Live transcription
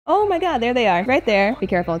Oh my god, there they are, right there. Be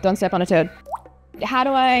careful, don't step on a toad. How do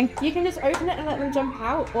I? You can just open it and let them jump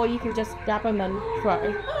out, or you can just grab them and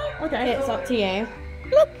throw. Okay. It's up to you.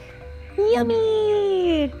 Look!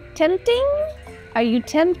 Yummy! Tempting? Are you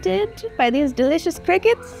tempted by these delicious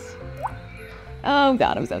crickets? Oh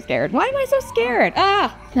god, I'm so scared. Why am I so scared?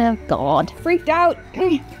 Ah! Oh god. Freaked out.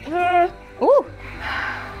 Ooh!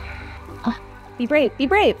 Be brave, be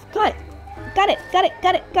brave. Got it. Got it, got it,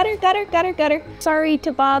 got it, got her, got her, got her, got her. Sorry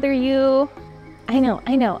to bother you. I know.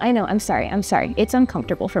 I'm sorry. It's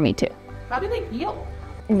uncomfortable for me too. How do they feel?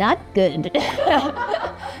 Not good.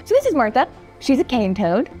 So this is Martha. She's a cane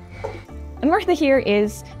toad. And Martha here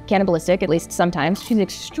is cannibalistic, at least sometimes. She's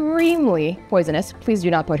extremely poisonous. Please do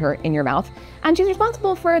not put her in your mouth. And she's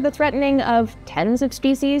responsible for the threatening of tens of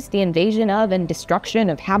species, the invasion of and destruction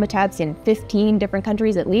of habitats in 15 different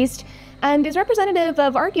countries at least, and is representative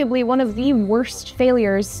of arguably one of the worst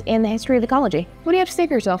failures in the history of ecology. What do you have to say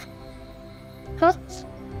for yourself? Huh?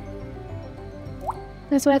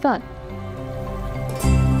 That's what I thought.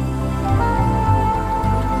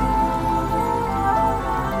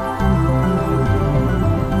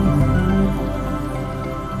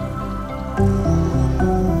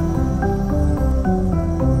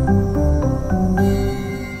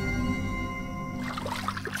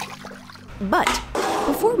 But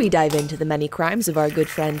before we dive into the many crimes of our good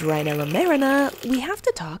friend Rhinella Marina, we have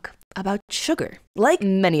to talk about sugar. Like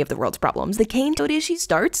many of the world's problems, the cane toad issue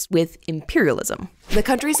starts with imperialism. The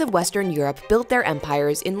countries of Western Europe built their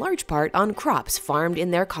empires in large part on crops farmed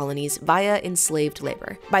in their colonies via enslaved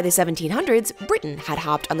labor. By the 1700s, Britain had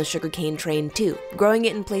hopped on the sugarcane train too, growing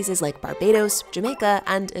it in places like Barbados, Jamaica,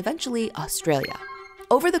 and eventually Australia.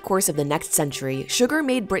 Over the course of the next century, sugar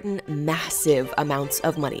made Britain massive amounts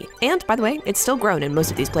of money. And by the way, it's still grown in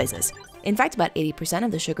most of these places. In fact, about 80%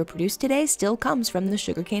 of the sugar produced today still comes from the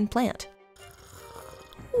sugarcane plant.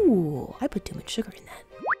 Ooh, I put too much sugar in that.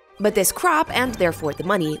 But this crop, and therefore the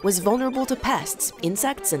money, was vulnerable to pests,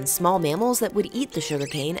 insects, and small mammals that would eat the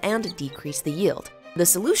sugarcane and decrease the yield. The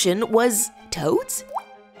solution was toads?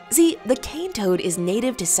 See, the cane toad is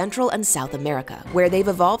native to Central and South America, where they've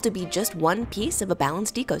evolved to be just one piece of a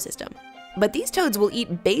balanced ecosystem. But these toads will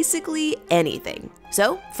eat basically anything.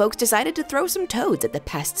 So, folks decided to throw some toads at the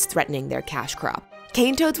pests threatening their cash crop.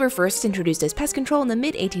 Cane toads were first introduced as pest control in the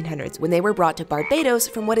mid-1800s when they were brought to Barbados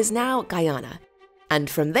from what is now Guyana. And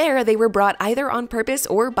from there, they were brought either on purpose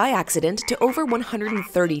or by accident to over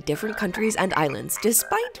 130 different countries and islands,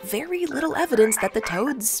 despite very little evidence that the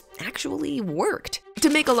toads actually worked. To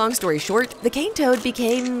make a long story short, the cane toad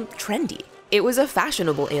became trendy. It was a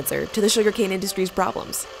fashionable answer to the sugarcane industry's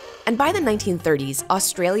problems. And by the 1930s,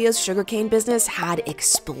 Australia's sugarcane business had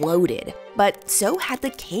exploded, but so had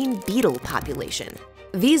the cane beetle population.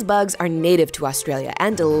 These bugs are native to Australia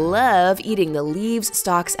and love eating the leaves,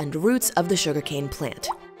 stalks, and roots of the sugarcane plant.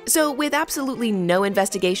 So with absolutely no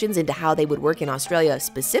investigations into how they would work in Australia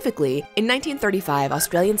specifically, in 1935,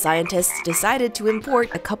 Australian scientists decided to import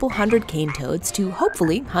a couple hundred cane toads to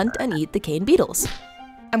hopefully hunt and eat the cane beetles.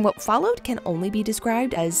 And what followed can only be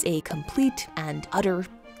described as a complete and utter,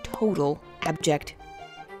 total, abject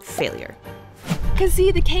failure. Cause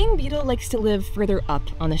see, the cane beetle likes to live further up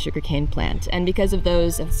on the sugarcane plant, and because of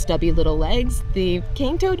those stubby little legs, the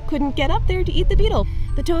cane toad couldn't get up there to eat the beetle.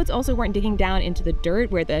 The toads also weren't digging down into the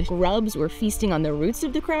dirt where the grubs were feasting on the roots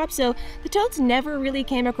of the crop, so the toads never really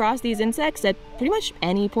came across these insects at pretty much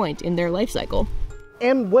any point in their life cycle.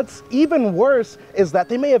 And what's even worse is that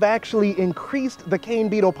they may have actually increased the cane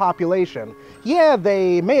beetle population. Yeah,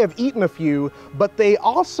 they may have eaten a few, but they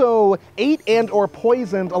also ate and or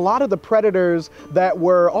poisoned a lot of the predators that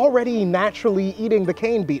were already naturally eating the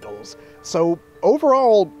cane beetles. So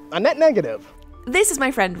overall, a net negative. This is my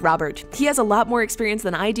friend Robert. He has a lot more experience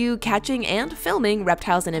than I do catching and filming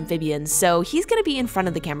reptiles and amphibians, so he's gonna be in front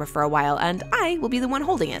of the camera for a while, and I will be the one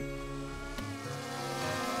holding it.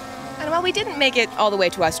 And while we didn't make it all the way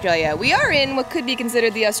to Australia, we are in what could be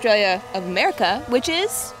considered the Australia of America, which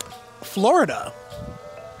is Florida.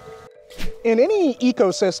 In any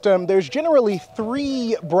ecosystem, there's generally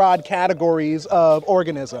three broad categories of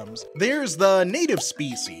organisms. There's the native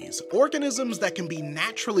species, organisms that can be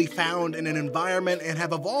naturally found in an environment and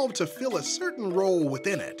have evolved to fill a certain role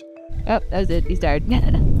within it. Oh, that was it. He's tired.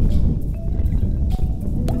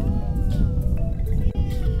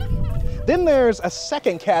 Then there's a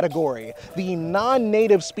second category, the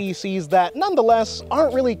non-native species that nonetheless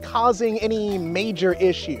aren't really causing any major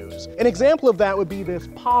issues. An example of that would be this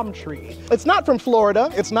palm tree. It's not from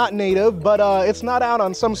Florida, it's not native, but it's not out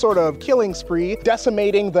on some sort of killing spree,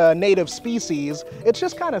 decimating the native species. It's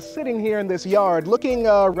just kind of sitting here in this yard, looking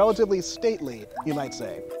relatively stately, you might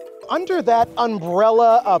say. under that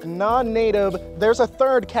umbrella of non-native, there's a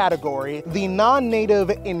third category, the non-native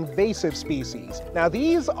invasive species. Now,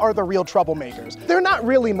 these are the real troublemakers. They're not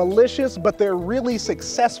really malicious, but they're really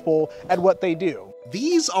successful at what they do.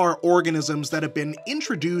 These are organisms that have been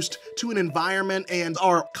introduced to an environment and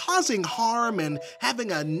are causing harm and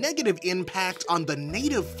having a negative impact on the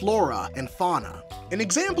native flora and fauna. An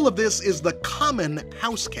example of this is the common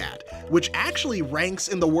house cat, which actually ranks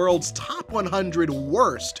in the world's top 100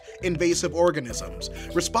 worst invasive organisms,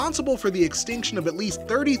 responsible for the extinction of at least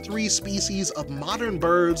 33 species of modern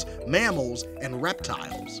birds, mammals, and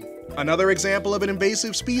reptiles. Another example of an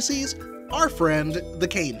invasive species? Our friend, the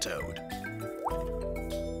cane toad.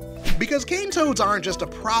 Because cane toads aren't just a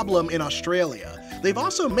problem in Australia, they've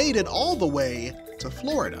also made it all the way to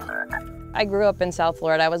Florida. I grew up in South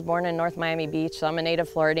Florida. I was born in North Miami Beach, so I'm a native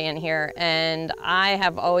Floridian here, and I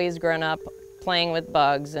have always grown up playing with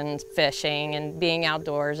bugs and fishing and being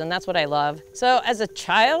outdoors, and that's what I love. So as a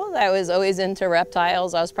child, I was always into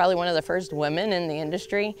reptiles. I was probably one of the first women in the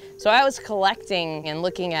industry. So I was collecting and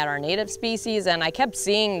looking at our native species, and I kept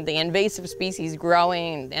seeing the invasive species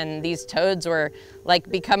growing, and these toads were like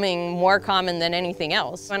becoming more common than anything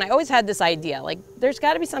else. And I always had this idea, like, there's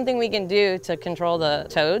gotta be something we can do to control the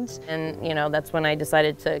toads. And you know, that's when I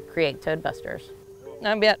decided to create Toad Busters.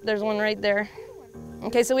 I bet there's one right there.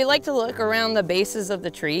 Okay, so we like to look around the bases of the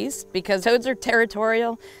trees because toads are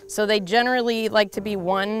territorial, so they generally like to be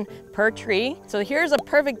one per tree. So here's a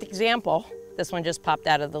perfect example. This one just popped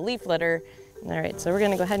out of the leaf litter. All right, so we're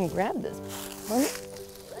gonna go ahead and grab this one.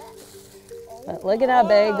 But look at how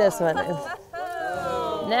big this one is.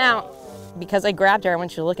 Now, because I grabbed her, I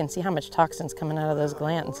want you to look and see how much toxin's coming out of those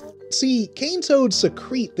glands. See, cane toads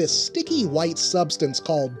secrete this sticky white substance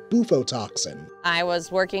called bufotoxin. I was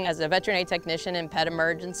working as a veterinary technician in pet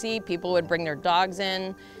emergency. People would bring their dogs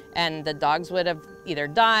in, and the dogs would have either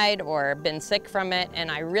died or been sick from it,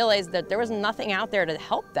 and I realized that there was nothing out there to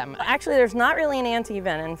help them. Actually, there's not really an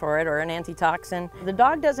anti-venom for it or an antitoxin. The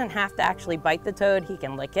dog doesn't have to actually bite the toad, he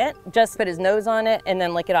can lick it. Just put his nose on it and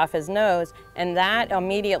then lick it off his nose, and that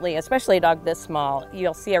immediately, especially a dog this small,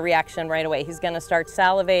 you'll see a reaction right away. He's gonna start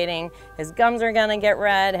salivating, his gums are gonna get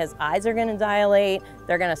red, his eyes are gonna dilate,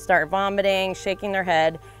 they're gonna start vomiting, shaking their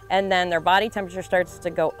head, and then their body temperature starts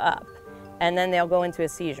to go up, and then they'll go into a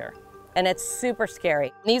seizure. And it's super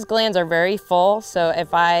scary. These glands are very full, so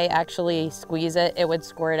if I actually squeeze it, it would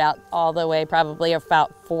squirt out all the way, probably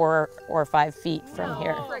about 4 or 5 feet from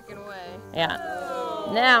here. No freaking way. Yeah.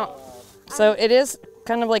 Now, so it is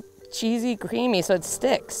kind of like cheesy, creamy, so it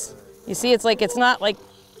sticks. You see, it's like, it's not like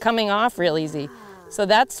coming off real easy. So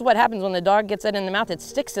that's what happens when the dog gets it in the mouth, it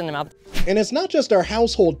sticks in the mouth. And it's not just our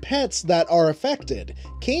household pets that are affected.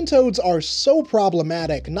 Cane toads are so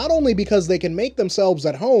problematic not only because they can make themselves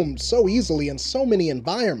at home so easily in so many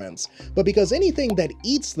environments, but because anything that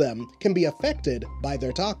eats them can be affected by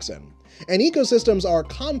their toxin. And ecosystems are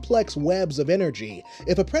complex webs of energy.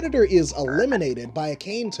 If a predator is eliminated by a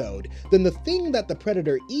cane toad, then the thing that the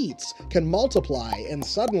predator eats can multiply, and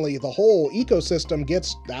suddenly the whole ecosystem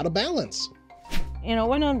gets out of balance. You know,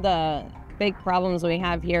 one of the big problems we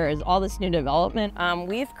have here is all this new development.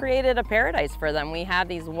 We've created a paradise for them. We have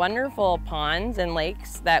these wonderful ponds and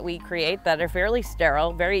lakes that we create that are fairly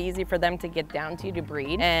sterile, very easy for them to get down to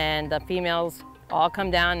breed. And the females all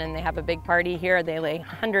come down and they have a big party here. They lay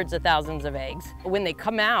hundreds of thousands of eggs. When they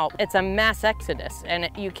come out, it's a mass exodus,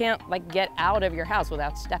 and you can't like get out of your house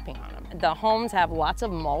without stepping on them. The homes have lots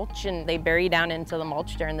of mulch, and they bury down into the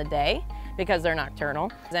mulch during the day because they're nocturnal.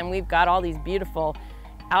 And we've got all these beautiful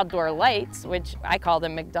outdoor lights, which I call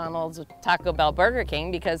them McDonald's, Taco Bell, Burger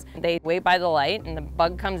King, because they wait by the light and the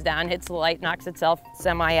bug comes down, hits the light, knocks itself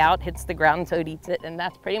semi out, hits the ground, toad eats it, and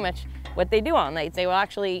that's pretty much what they do all night. They will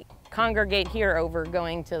actually congregate here over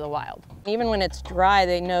going to the wild. Even when it's dry,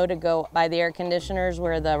 they know to go by the air conditioners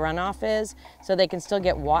where the runoff is, so they can still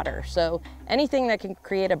get water. So anything that can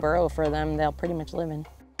create a burrow for them, they'll pretty much live in.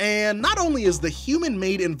 And not only is the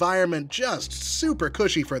human-made environment just super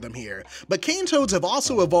cushy for them here, but cane toads have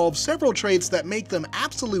also evolved several traits that make them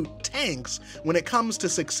absolute tanks when it comes to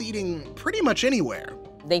succeeding pretty much anywhere.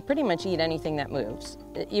 They pretty much eat anything that moves.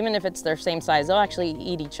 Even if it's their same size, they'll actually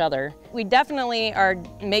eat each other. We definitely are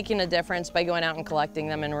making a difference by going out and collecting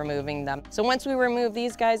them and removing them. So once we remove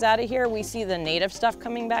these guys out of here, we see the native stuff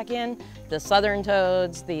coming back in, the southern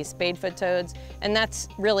toads, the spadefoot toads, and that's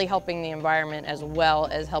really helping the environment as well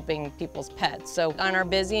as helping people's pets. So on our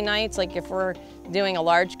busy nights, like if we're doing a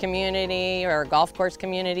large community or a golf course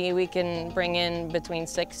community, we can bring in between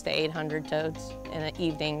 600 to 800 toads in an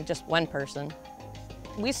evening, just one person.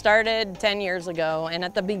 We started 10 years ago, and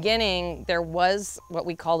at the beginning, there was what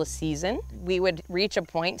we call a season. We would reach a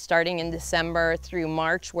point starting in December through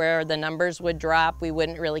March where the numbers would drop. We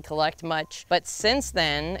wouldn't really collect much. But since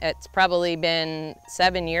then, it's probably been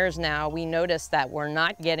 7 years now, we noticed that we're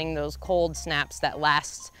not getting those cold snaps that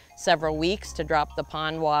last several weeks to drop the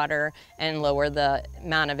pond water and lower the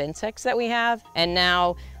amount of insects that we have. And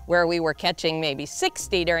now, where we were catching maybe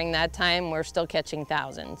 60 during that time, we're still catching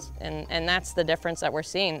thousands. And that's the difference that we're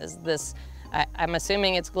seeing is this, I'm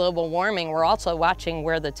assuming it's global warming. We're also watching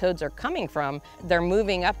where the toads are coming from. They're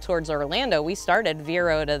moving up towards Orlando. We started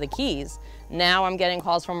Vero to the Keys. Now I'm getting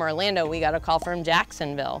calls from Orlando. We got a call from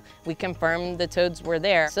Jacksonville. We confirmed the toads were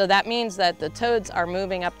there. So that means that the toads are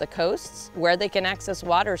moving up the coasts where they can access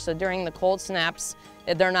water. So during the cold snaps,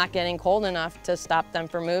 they're not getting cold enough to stop them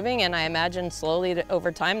from moving. And I imagine slowly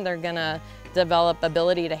over time, they're gonna develop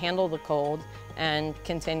ability to handle the cold and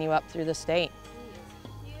continue up through the state.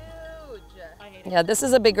 Yeah, this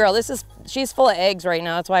is a big girl. She's full of eggs right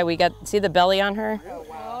now. That's why we see the belly on her? Oh,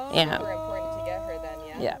 wow. Yeah. Super important to get her then,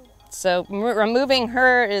 yeah? Yeah. So removing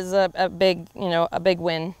her is a big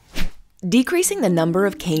win. Decreasing the number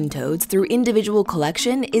of cane toads through individual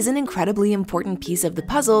collection is an incredibly important piece of the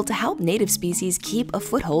puzzle to help native species keep a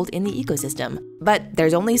foothold in the ecosystem. But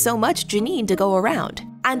there's only so much Janine to go around.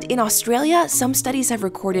 And in Australia, some studies have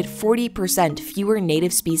recorded 40% fewer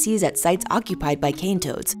native species at sites occupied by cane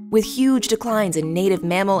toads, with huge declines in native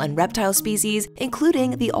mammal and reptile species,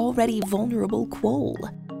 including the already vulnerable quoll.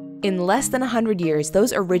 In less than 100 years,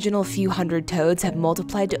 those original few hundred toads have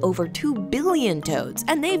multiplied to over 2 billion toads,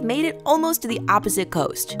 and they've made it almost to the opposite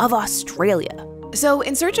coast of Australia. So,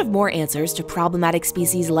 in search of more answers to problematic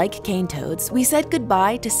species like cane toads, we said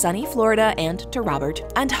goodbye to sunny Florida and to Robert,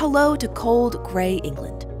 and hello to cold, gray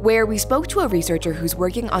England, where we spoke to a researcher who's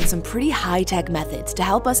working on some pretty high-tech methods to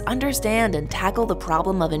help us understand and tackle the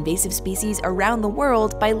problem of invasive species around the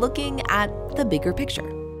world by looking at the bigger picture.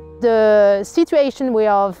 The situation we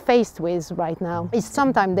are faced with right now is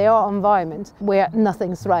sometimes there are environments where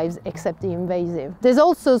nothing thrives except the invasive. There's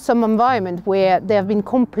also some environment where they have been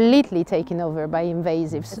completely taken over by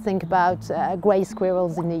invasives. Think about grey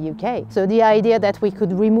squirrels in the UK. So the idea that we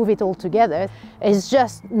could remove it altogether is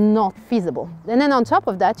just not feasible. And then on top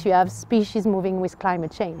of that, you have species moving with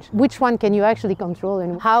climate change. Which one can you actually control,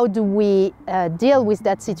 and how do we deal with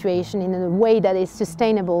that situation in a way that is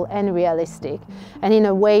sustainable and realistic, and in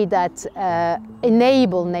a way that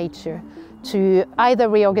enable nature to either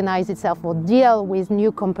reorganize itself or deal with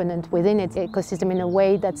new components within its ecosystem in a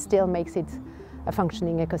way that still makes it a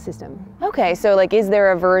functioning ecosystem. Okay, so is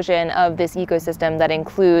there a version of this ecosystem that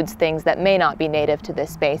includes things that may not be native to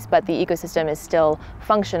this space, but the ecosystem is still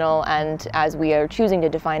functional and, as we are choosing to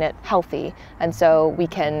define it, healthy, and so we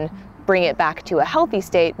can bring it back to a healthy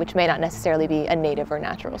state, which may not necessarily be a native or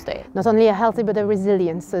natural state? Not only a healthy, but a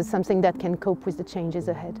resilience, so something that can cope with the changes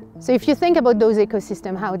ahead. So if you think about those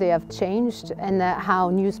ecosystems, how they have changed, and how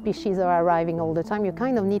new species are arriving all the time, you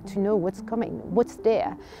kind of need to know what's coming, what's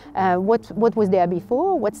there, what was there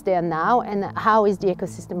before, what's there now, and how is the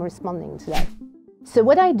ecosystem responding to that. So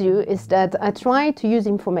what I do is that I try to use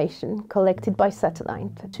information collected by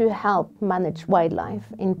satellite to help manage wildlife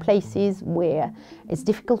in places where it's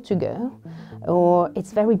difficult to go, or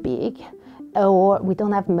it's very big, or we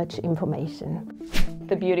don't have much information.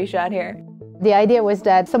 The beauty shot here. The idea was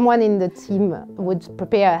that someone in the team would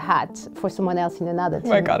prepare a hat for someone else in another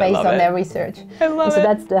team based on their research. I love it. So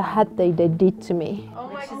that's the hat they did to me.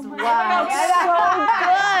 Oh my God, so good!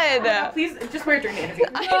 Please, just wear it during the interview.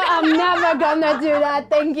 I'm never gonna do that,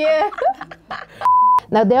 thank you.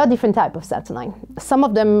 Now, there are different types of satellite. Some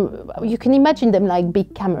of them, you can imagine them like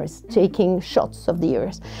big cameras taking shots of the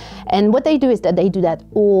Earth. And what they do is that they do that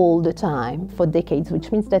all the time for decades,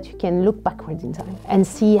 which means that you can look backwards in time and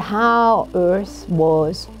see how Earth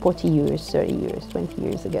was 40 years, 30 years, 20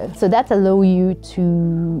 years ago. So that allows you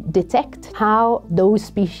to detect how those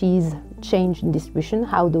species change in distribution,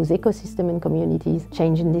 how those ecosystems and communities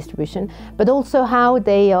change in distribution, but also how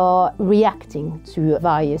they are reacting to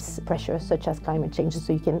various pressures such as climate change.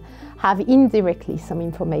 So you can have indirectly some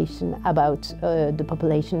information about the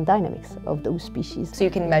population dynamics of those species. So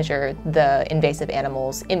you can measure the invasive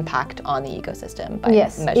animals' impact on the ecosystem by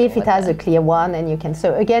if it has a clear one, and you can.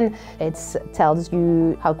 So again, it tells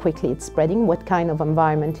you how quickly it's spreading, what kind of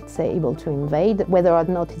environment it's able to invade, whether or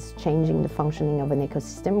not it's changing the functioning of an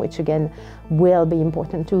ecosystem, which again will be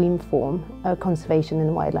important to inform conservation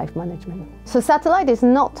and wildlife management. So satellite is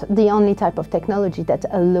not the only type of technology that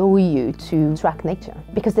allow you to track nature,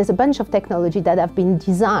 because there's a bunch bunch of technology that have been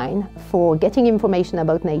designed for getting information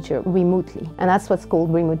about nature remotely. And that's what's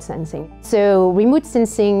called remote sensing. So remote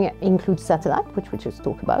sensing includes satellite, which we just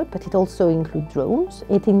talked about, but it also includes drones.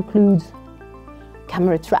 It includes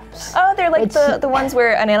camera traps. Oh, they're like the ones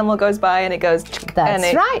where an animal goes by and it goes.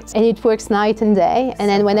 That's right. And it works night and day. And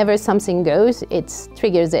then whenever something goes, it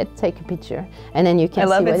triggers it, take a picture, and then you can see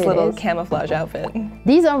what it is. I love its little camouflage outfit.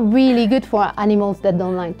 These are really good for animals that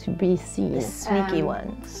don't like to be seen. The sneaky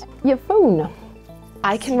ones. Your phone.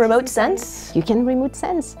 I can remote sense? You can remote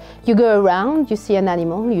sense. You go around, you see an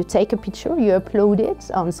animal, you take a picture, you upload it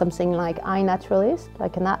on something like iNaturalist,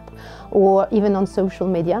 like an app, or even on social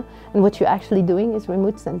media. And what you're actually doing is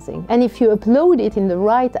remote sensing. And if you upload it in the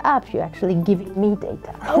right app, you're actually giving me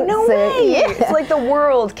data. Oh, no way! Yeah. It's like the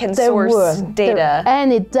world can source data.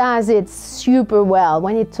 And it does it super well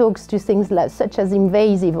when it talks to things like, such as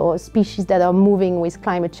invasive or species that are moving with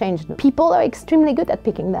climate change. People are extremely good at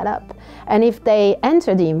picking that up. And if they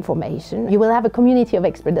enter the information, you will have a community of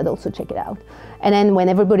experts that also check it out. And then when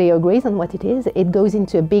everybody agrees on what it is, it goes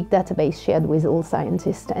into a big database shared with all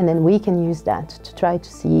scientists. And then we can use that to try to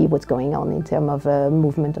see what's going on in terms of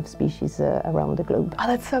movement of species around the globe. Oh,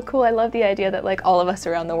 that's so cool. I love the idea that like all of us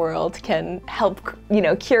around the world can help,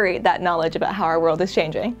 curate that knowledge about how our world is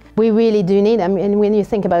changing. We really do need, I mean, when you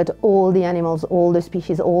think about all the animals, all the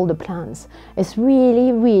species, all the plants, it's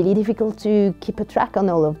really, really difficult to keep a track on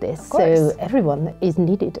all of this. So everyone is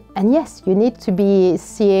needed. And yes, you need to be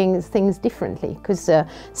seeing things differently, because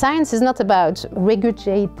science is not about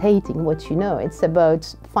regurgitating what you know, it's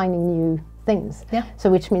about finding new things. Yeah. So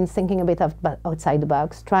which means thinking a bit outside the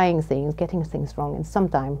box, trying things, getting things wrong, and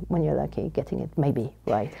sometimes, when you're lucky, getting it maybe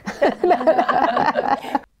right.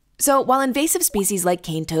 So while invasive species like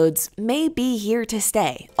cane toads may be here to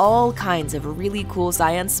stay, all kinds of really cool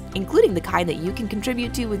science, including the kind that you can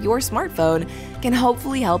contribute to with your smartphone, can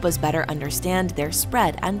hopefully help us better understand their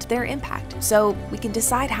spread and their impact, so we can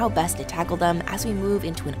decide how best to tackle them as we move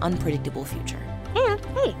into an unpredictable future. And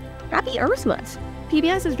hey, happy Earth Month!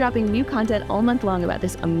 PBS is dropping new content all month long about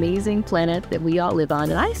this amazing planet that we all live on,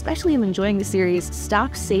 and I especially am enjoying the series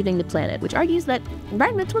Stop Saving the Planet, which argues that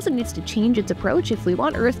environmentalism needs to change its approach if we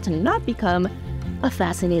want Earth to not become a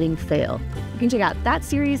fascinating fail. You can check out that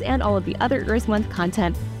series and all of the other Earth Month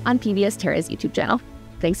content on PBS Terra's YouTube channel.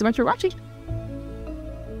 Thanks so much for watching!